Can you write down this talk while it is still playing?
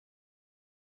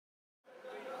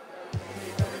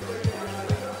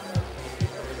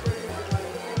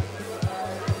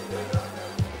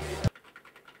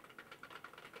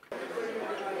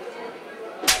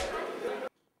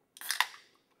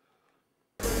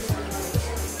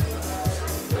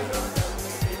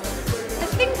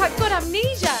got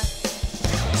amnesia.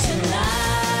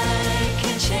 Tonight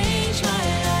can change my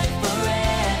life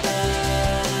forever.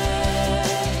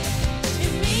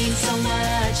 It means so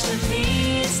much to me,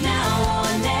 it's now or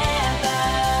never.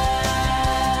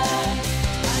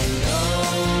 I know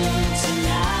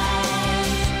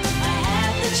tonight I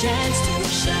have the chance to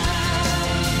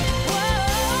shine. Whoa,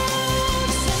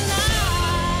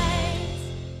 tonight.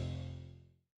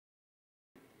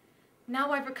 Now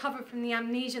I've recovered from the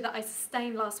amnesia that I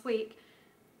sustained last week,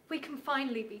 we can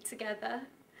finally be together.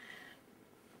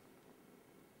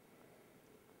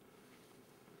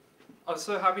 I was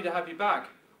so happy to have you back.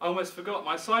 I almost forgot,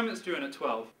 my assignment's due in at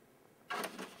 12.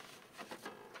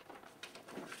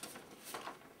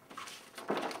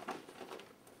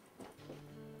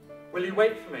 Will you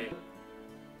wait for me?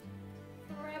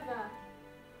 Forever.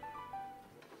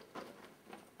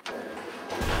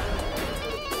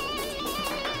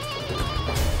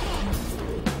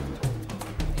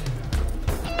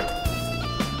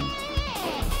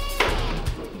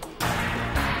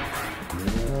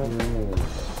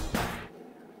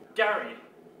 Gary,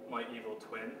 my evil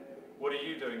twin, what are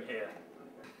you doing here?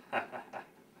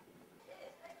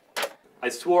 I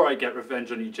swore I'd get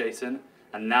revenge on you, Jason,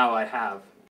 and now I have.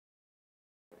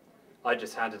 I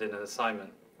just handed in an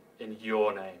assignment in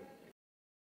your name.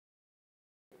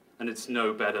 And it's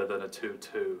no better than a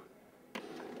 2-2.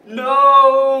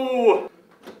 No!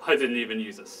 I didn't even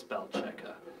use a spell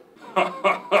checker.